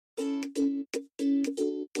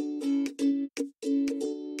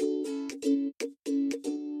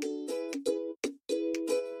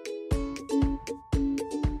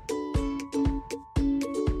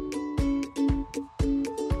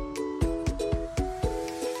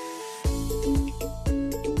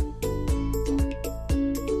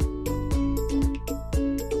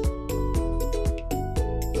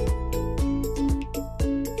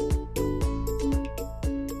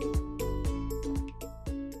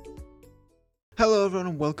Hello everyone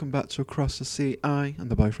and welcome back to Across the Sea. I am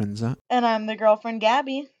the boyfriend Zach. And I'm the girlfriend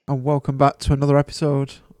Gabby. And welcome back to another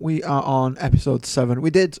episode. We are on episode 7. We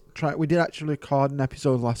did actually record an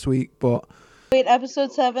episode last week, but Wait,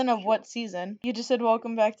 episode 7 of what season? You just said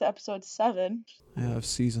welcome back to episode 7. of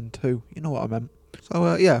season 2. You know what I meant.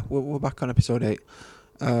 So we're back on episode 8.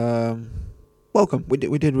 Welcome. We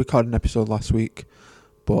did record an episode last week,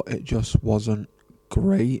 but it just wasn't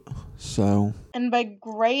great. So And by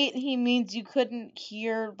great, he means you couldn't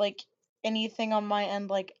hear anything on my end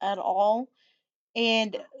at all.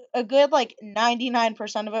 And a good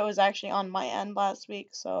 99% of it was actually on my end last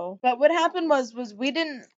week. So, but what happened was we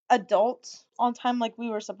didn't adult on time like we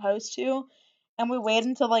were supposed to, and we waited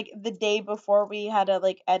until the day before we had to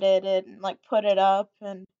edit it and put it up.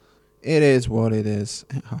 And it is what it is.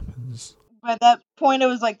 It happens. by that point, it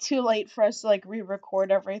was too late for us to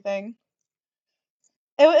re-record everything.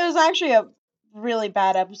 It was actually a really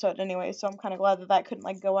bad episode anyway, so I'm kind of glad that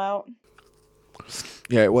couldn't go out.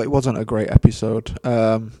 Yeah, it wasn't a great episode.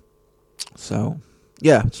 So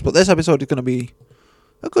yeah, but this episode is going to be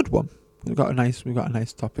a good one. We've got a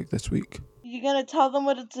nice topic this week. You gonna tell them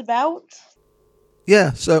what it's about?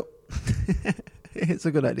 Yeah, so it's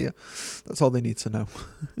a good idea. That's all they need to know.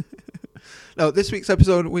 Now, this week's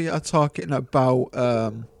episode, we are talking about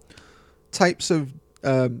types of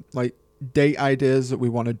date ideas that we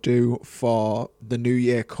want to do for the new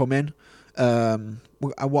year coming.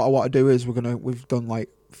 What I want to do is we've done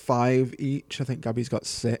 5 each. I think Gabby's got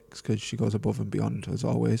 6 because she goes above and beyond as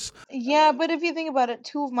always. Yeah, but if you think about it,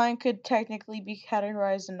 2 of mine could technically be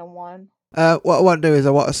categorized into 1. What I want to do is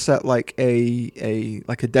I want to set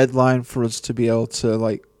a deadline for us to be able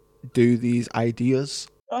to do these ideas.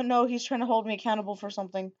 Oh no, he's trying to hold me accountable for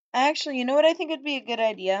something. Actually, you know what I think would be a good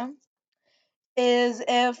idea? Is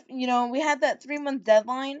if, we had that 3-month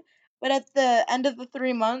deadline, but at the end of the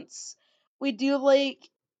 3 months, we do a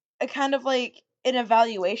kind of an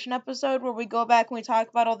evaluation episode where we go back and we talk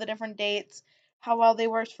about all the different dates, how well they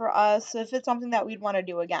worked for us, if it's something that we'd want to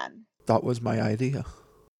do again. That was my idea.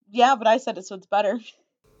 Yeah, but I said it, so it's better.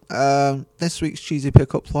 This week's cheesy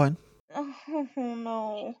pickup line. Oh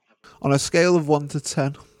no. On a scale of 1 to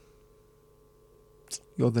 10,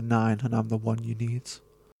 you're the 9 and I'm the 1 you need.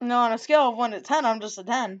 No, on a scale of 1 to 10, I'm just a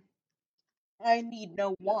 10. I need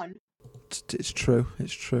no 1. It's true.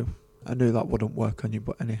 I knew that wouldn't work on you,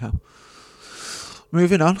 but anyhow.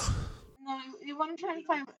 Moving on. No, you want to try and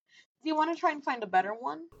find... Do you want to try and find a better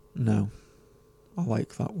one? No. I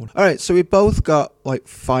like that one. Alright, so we both got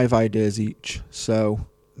 5 ideas each. So,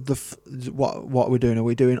 what are we doing? Are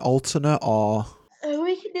we doing alternate or...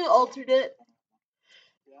 We can do alternate.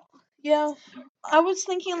 Yeah. I was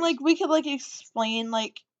thinking we could explain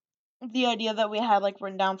the idea that we had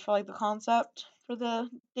written down for the concept for the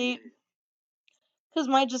date. Cause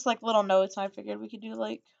mine just little notes, and I figured we could do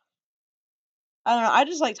I don't know. I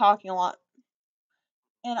just like talking a lot,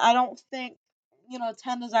 and I don't think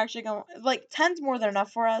 10 is actually going 10's more than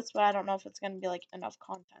enough for us, but I don't know if it's gonna be enough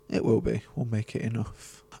content. It will be. We'll make it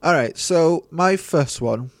enough. Alright, so my first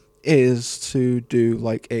one is to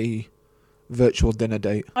do a virtual dinner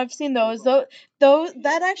date. I've seen those. Though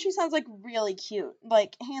that actually sounds really cute.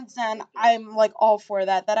 Hands down, I'm all for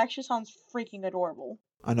that. That actually sounds freaking adorable.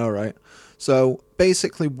 I know, right? So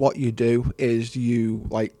basically what you do is you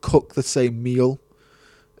cook the same meal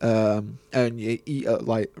and you eat at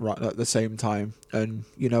right at the same time, and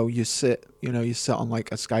you sit on a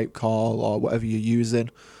Skype call or whatever you're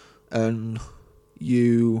using, and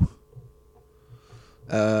you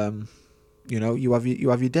you have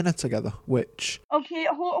your dinner together, which... Okay,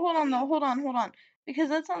 hold on though. Hold on. Because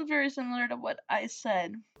that sounds very similar to what I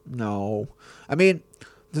said. No. I mean,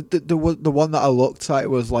 the one that I looked at, it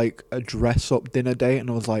was a dress up dinner date, and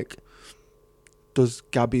I was like, does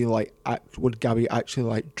Gabby would Gabby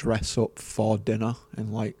actually dress up for dinner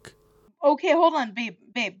and Okay, hold on,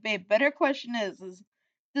 babe. Better question is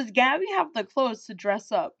does Gabby have the clothes to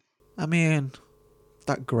dress up? I mean,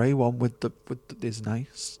 that grey one with the is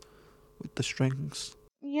nice with the strings.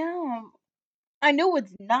 Yeah, I know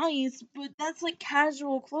it's nice, but that's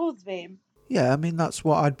casual clothes, babe. Yeah, I mean that's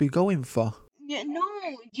what I'd be going for. Yeah, no,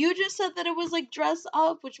 you just said that it was dress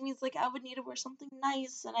up, which means I would need to wear something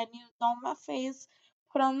nice, and I need to doll my face,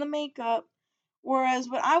 put on the makeup. Whereas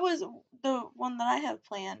the one that I have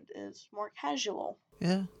planned is more casual.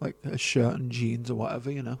 Yeah, a shirt and jeans or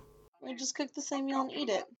whatever, We just cook the same meal and eat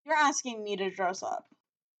it. You're asking me to dress up.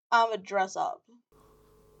 I would dress up.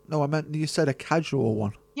 No, I meant you said a casual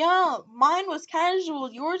one. Yeah, mine was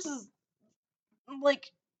casual. Yours is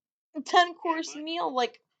 10-course meal,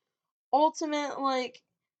 ultimate,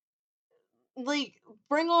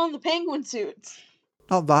 bring on the penguin suits.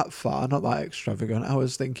 Not that far, not that extravagant. I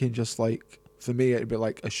was thinking just like, for me, it'd be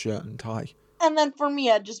like a shirt and tie. And then for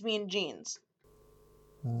me, I'd just be in jeans.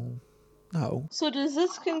 Well, no. So does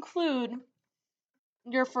this conclude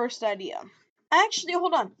your first idea? Actually,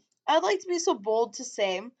 hold on. I'd like to be so bold to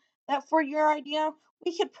say that for your idea,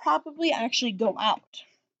 we could probably actually go out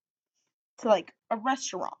to like a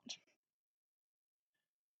restaurant.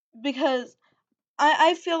 Because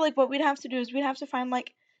I feel like what we'd have to do is we'd have to find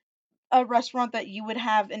like a restaurant that you would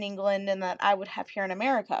have in England and that I would have here in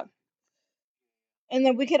America. And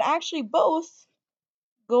then we could actually both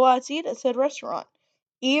go out to eat at said restaurant.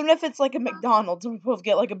 Even if it's like a McDonald's and we both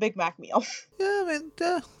get like a Big Mac meal. Yeah,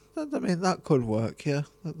 that could work. Yeah,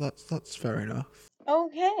 that's fair enough.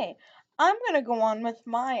 Okay, I'm gonna go on with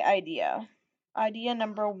my idea. Idea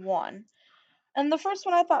number 1. And the first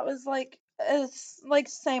one I thought was like it's like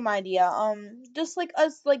same idea. Just like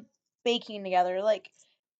us like baking together, like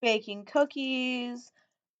baking cookies.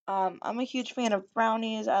 I'm a huge fan of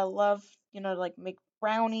brownies. I love, like make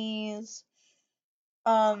brownies.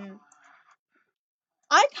 Um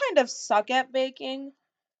I kind of suck at baking,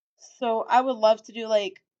 so I would love to do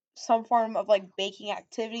like some form of like baking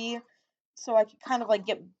activity so I could kind of like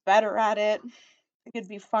get better at it. It could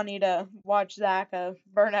be funny to watch Zach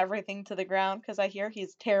burn everything to the ground because I hear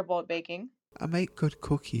he's terrible at baking. I make good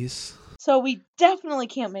cookies. So we definitely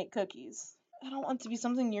can't make cookies. I don't want it to be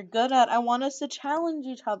something you're good at. I want us to challenge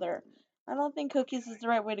each other. I don't think cookies is the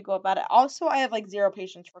right way to go about it. Also, I have like zero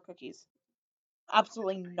patience for cookies.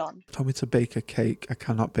 Absolutely none. Told me to bake a cake. I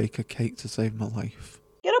cannot bake a cake to save my life.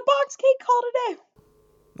 Get a box cake, call it a day.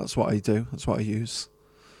 That's what I do. That's what I use.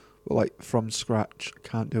 But like from scratch, I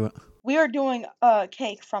can't do it. We are doing a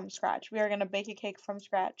cake from scratch. We are gonna bake a cake from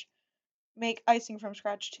scratch. Make icing from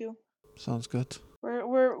scratch too. Sounds good.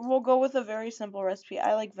 We'll go with a very simple recipe.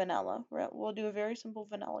 I like vanilla. We'll do a very simple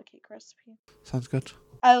vanilla cake recipe. Sounds good.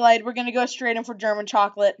 I lied. We're gonna go straight in for German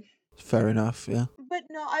chocolate. Fair enough, yeah. But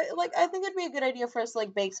no, I think it'd be a good idea for us to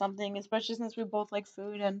like bake something, especially since we both like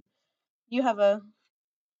food and you have a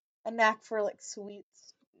knack for like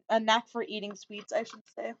sweets. A knack for eating sweets, I should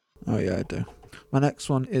say. Oh yeah, I do. My next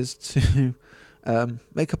one is to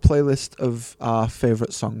make a playlist of our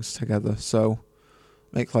favourite songs together. So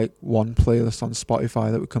make like one playlist on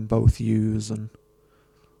Spotify that we can both use and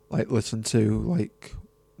like listen to like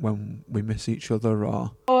when we miss each other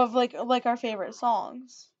or Of like our favorite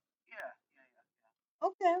songs.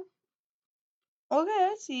 Okay. Okay,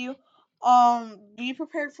 I see you. Be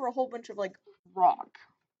prepared for a whole bunch of like rock.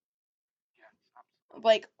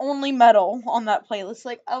 Like only metal on that playlist.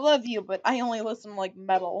 Like I love you, but I only listen to like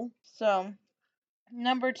metal. So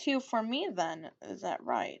number 2 for me then, is that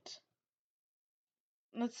right?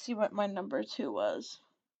 Let's see what my number 2 was.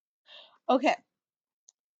 Okay.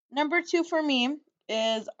 Number 2 for me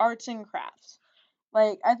is arts and crafts.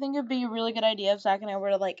 Like I think it'd be a really good idea if Zach and I were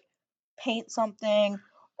to like paint something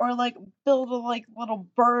or like build a like little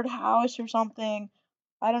birdhouse or something.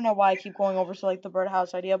 I don't know why I keep going over to like the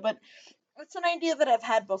birdhouse idea, but it's an idea that I've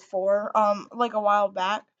had before, like a while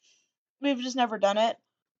back. We've just never done it.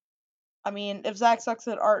 I mean, if Zach sucks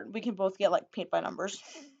at art, we can both get like paint by numbers.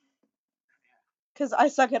 Cause I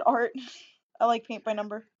suck at art. I like paint by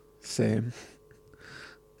number. same.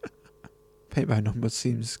 Paint by number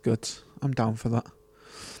seems good. I'm down for that.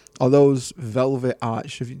 Are those velvet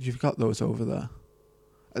arts? You've got those over there?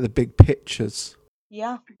 The big pictures.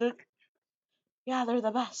 Yeah, they're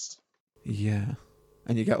the best. Yeah.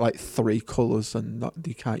 And you get like 3 colours and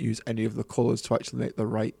you can't use any of the colours to actually make the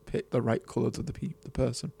right colours of the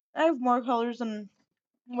person. I have more colors than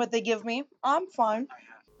what they give me. I'm fine.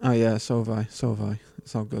 Oh yeah, so have I.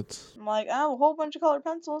 It's all good. I'm like, I have a whole bunch of colored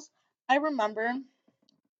pencils. I remember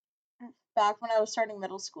back when I was starting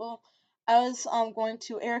middle school, I was going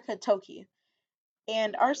to Erica Toki,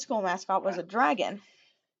 and our school mascot was a dragon.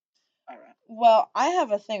 Well, I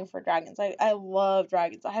have a thing for dragons. I love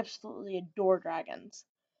dragons. I absolutely adore dragons.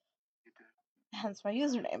 Hence my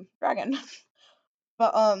username, dragon.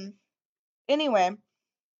 But anyway,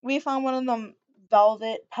 we found one of them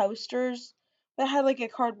velvet posters that had like a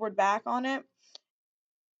cardboard back on it,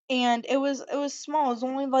 and it was small. It was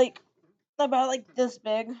only like about like this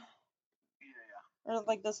big or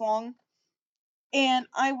like this long, and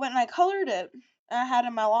I went and I colored it. And I had it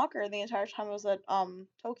in my locker the entire time I was at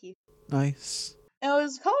Toki. Nice. And it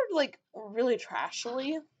was colored like really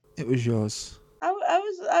trashily. It was yours. I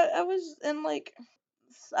was in like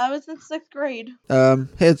I was in 6th grade.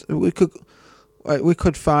 We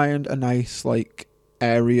could find a nice like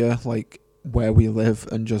area like where we live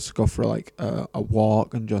and just go for like a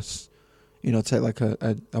walk and just take like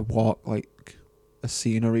a walk like a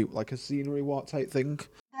scenery walk type thing.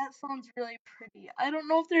 That sounds really pretty. I don't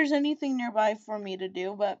know if there's anything nearby for me to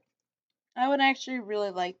do, but I would actually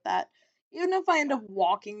really like that. Even if I end up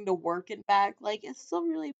walking to work and back, like it's still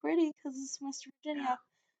really pretty because it's West Virginia.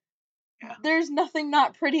 There's nothing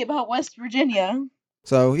not pretty about West Virginia.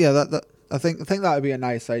 So yeah, that I think that would be a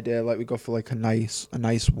nice idea. Like we go for like a nice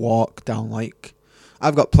walk down. Like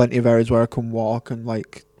I've got plenty of areas where I can walk and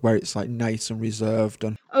like where it's like nice and reserved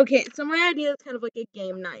and Okay, so my idea is kind of like a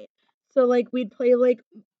game night. So like we'd play like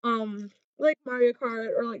Mario Kart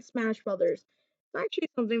or like Smash Brothers. It's actually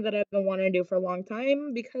something that I've been wanting to do for a long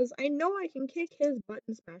time because I know I can kick his butt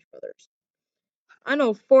in Smash Brothers. I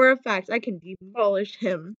know for a fact I can demolish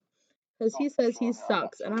him because he says he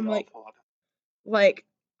sucks, and I'm like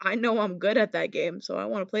I know I'm good at that game, so I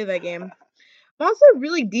want to play that game. I'm also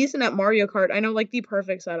really decent at Mario Kart. I know like the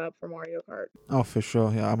perfect setup for Mario Kart. oh for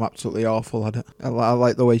sure, yeah, I'm absolutely awful at it. I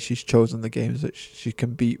like the way she's chosen the games that she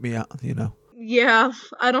can beat me at. Yeah,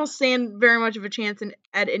 I don't stand very much of a chance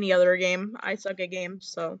at any other game. I suck at games,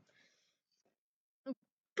 so. But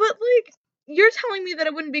like, you're telling me that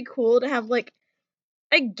it wouldn't be cool to have like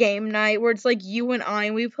a game night where it's like you and I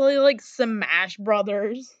and we play like Smash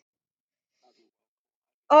Brothers.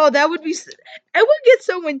 Oh, that would be. It would get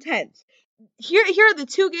so intense. Here are the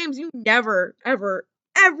two games you never, ever,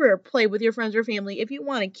 ever play with your friends or family if you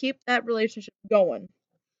want to keep that relationship going.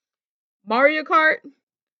 Mario Kart,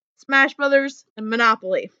 Smash Brothers, and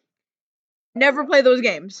Monopoly. Never play those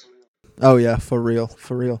games. Oh yeah, for real,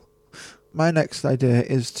 for real. My next idea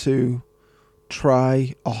is to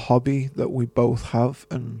try a hobby that we both have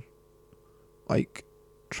and like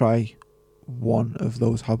try one of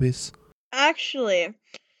those hobbies. Actually,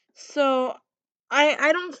 so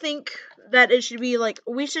I don't think that it should be like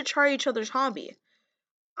we should try each other's hobby.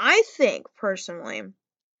 I think personally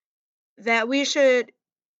that we should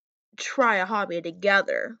try a hobby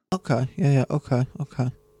together. Okay, yeah, okay.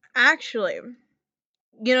 Actually,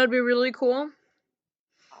 it'd be really cool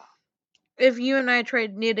if you and I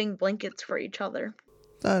tried knitting blankets for each other.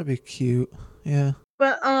 That'd be cute. Yeah.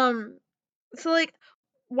 But so like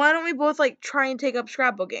why don't we both like try and take up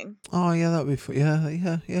scrapbooking? Oh yeah, that'd be fun.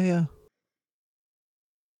 Yeah.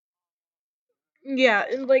 Yeah,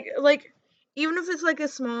 and like even if it's like a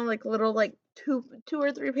small like little like two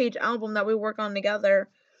or three page album that we work on together,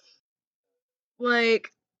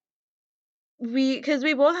 like because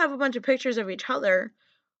we both have a bunch of pictures of each other.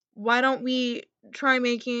 Why don't we try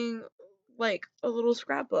making like a little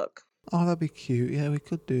scrapbook? Oh, that'd be cute. Yeah, we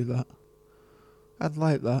could do that. I'd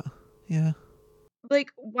like that. Yeah. Like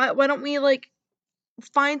why don't we like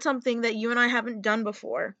find something that you and I haven't done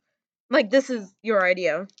before? Like this is your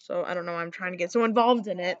idea, so I don't know why I'm trying to get so involved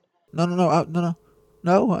in it. No.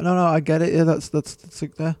 I get it. Yeah, that's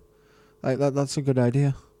like there. Like that. That's a good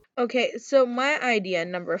idea. Okay, so my idea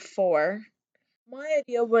number 4. My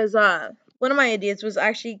idea was one of my ideas was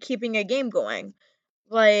actually keeping a game going.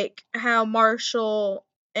 Like how Marshall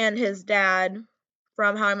and his dad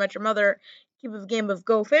from How I Met Your Mother keep a game of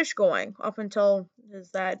Go Fish going up until his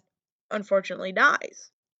dad unfortunately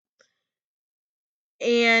dies.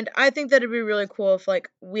 And I think that'd be really cool if like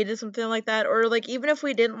we did something like that, or like even if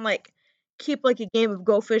we didn't like keep like a game of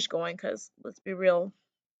Go Fish going, because let's be real,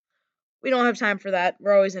 we don't have time for that.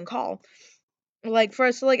 We're always in call. Like for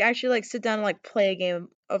us to like actually like sit down and like play a game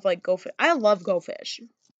of like Go Fish. I love Go Fish.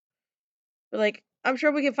 But like I'm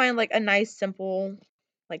sure we can find like a nice simple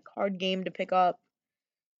like card game to pick up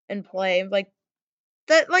and play. Like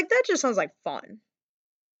that just sounds like fun.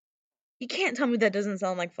 You can't tell me that doesn't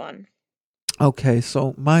sound like fun. Okay,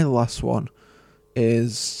 so my last one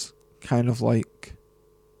is kind of like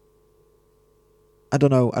I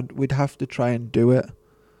don't know. We'd have to try and do it.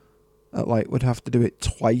 We'd have to do it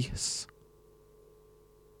twice.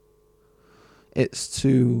 It's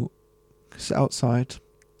to sit outside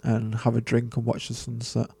and have a drink and watch the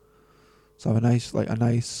sunset. So have a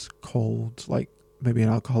nice cold, like maybe an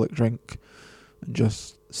alcoholic drink, and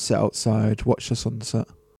just sit outside, watch the sunset.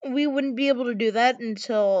 We wouldn't be able to do that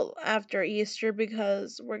until after Easter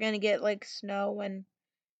because we're gonna get like snow and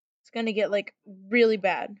it's gonna get like really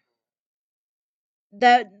bad.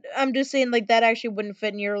 That I'm just saying like that actually wouldn't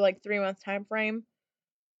fit in your like 3 month time frame.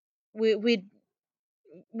 We'll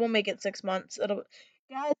make it 6 months. It'll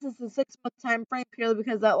guys, it's a 6 month time frame purely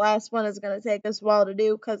because that last one is gonna take us a while to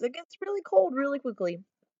do because it gets really cold really quickly.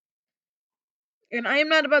 And I am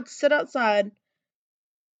not about to sit outside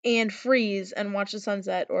and freeze and watch the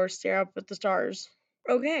sunset or stare up at the stars.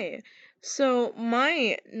 Okay, so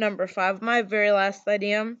my number 5, my very last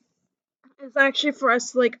idea, is actually for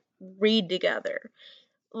us to like read together.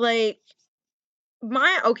 Like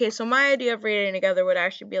so my idea of reading together would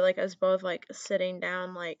actually be like us both like sitting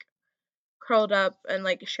down like curled up and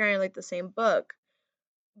like sharing like the same book.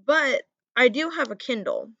 But I do have a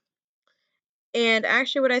Kindle. And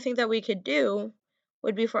actually what I think that we could do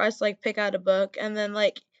would be for us to like pick out a book and then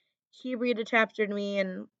like he read a chapter to me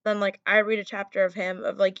and then like I read a chapter of him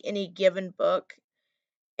of like any given book.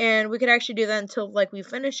 And we could actually do that until like we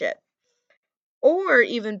finish it. Or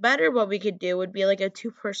even better, what we could do would be like a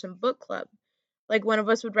 2-person book club. Like one of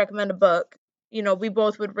us would recommend a book, we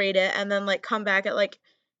both would rate it and then like come back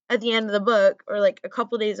at the end of the book or like a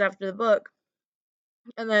couple days after the book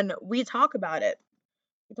and then we talk about it.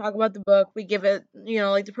 We talk about the book, we give it,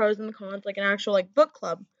 like the pros and the cons, like an actual like book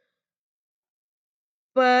club.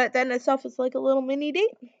 But that in itself is like a little mini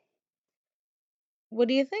date. What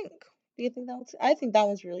do you think? Do you think I think that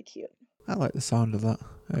was really cute. I like the sound of that.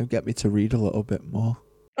 It'll get me to read a little bit more.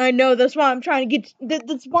 I know, that's why I'm trying to get,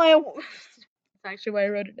 that's why that's actually why I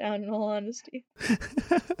wrote it down in all honesty.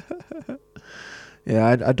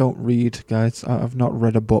 Yeah, I don't read, guys. I've not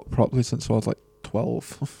read a book properly since I was like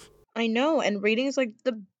 12. I know, and reading is like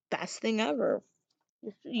the best thing ever.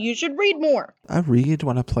 You should read more. I read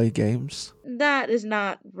when I play games. That is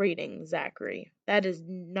not reading, Zachary. That is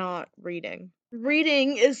not reading.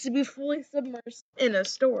 Reading is to be fully submersed in a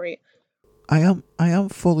story. I am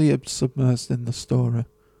fully submersed in the story,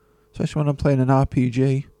 especially when I'm playing an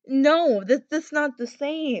RPG. No, that's not the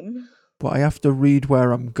same. But I have to read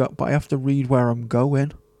where I'm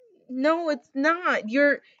going. No, it's not.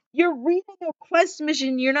 You're reading a quest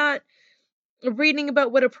mission. You're not reading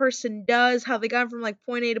about what a person does, how they got from like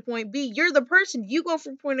point A to point B. You're the person. You go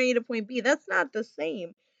from point A to point B. That's not the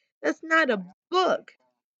same. That's not a book.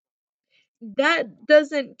 That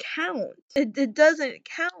doesn't count. It doesn't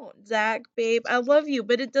count, Zach, babe. I love you,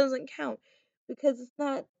 but it doesn't count because it's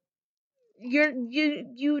not.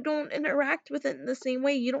 You don't interact with it in the same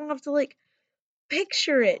way. You don't have to like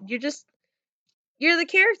picture it. You're the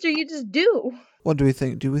character. You just do. What do we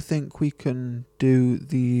think? Do we think we can do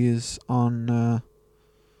these on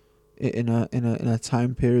in a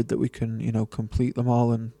time period that we can complete them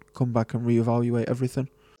all and come back and reevaluate everything?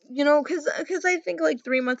 Because I think like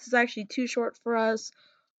 3 months is actually too short for us.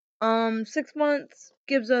 6 months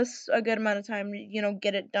gives us a good amount of time to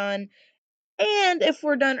get it done. And if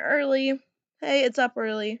we're done early, hey, it's up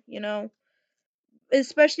early.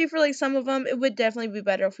 Especially for like some of them, it would definitely be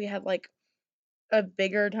better if we had like a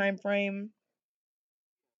bigger time frame.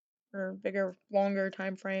 Or bigger, longer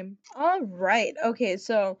time frame. All right. Okay,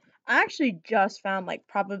 so I actually just found like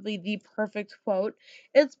probably the perfect quote.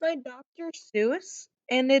 It's by Dr. Seuss,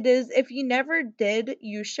 and it is, "If you never did,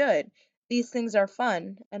 you should. These things are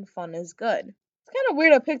fun, and fun is good." It's kind of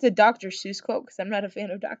weird I picked a Dr. Seuss quote because I'm not a fan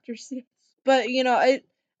of Dr. Seuss. But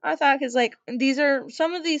I thought because like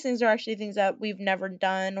some of these things are actually things that we've never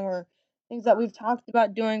done or things that we've talked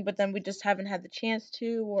about doing, but then we just haven't had the chance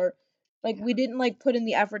to, or like we didn't like put in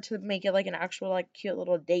the effort to make it like an actual like cute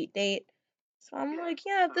little date. So I'm like,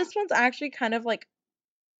 yeah, this one's actually kind of like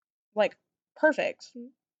perfect.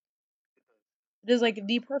 It is like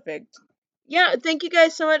the perfect. Yeah, thank you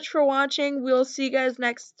guys so much for watching. We'll see you guys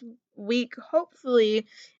next week, hopefully,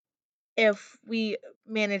 if we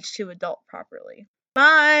manage to adult properly.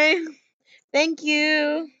 Bye. Thank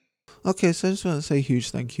you. Okay, so I just want to say a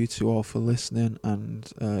huge thank you to all for listening and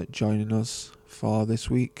joining us for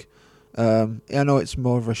this week. I know it's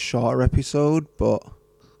more of a shorter episode, but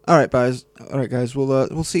all right, guys.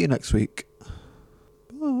 We'll see you next week.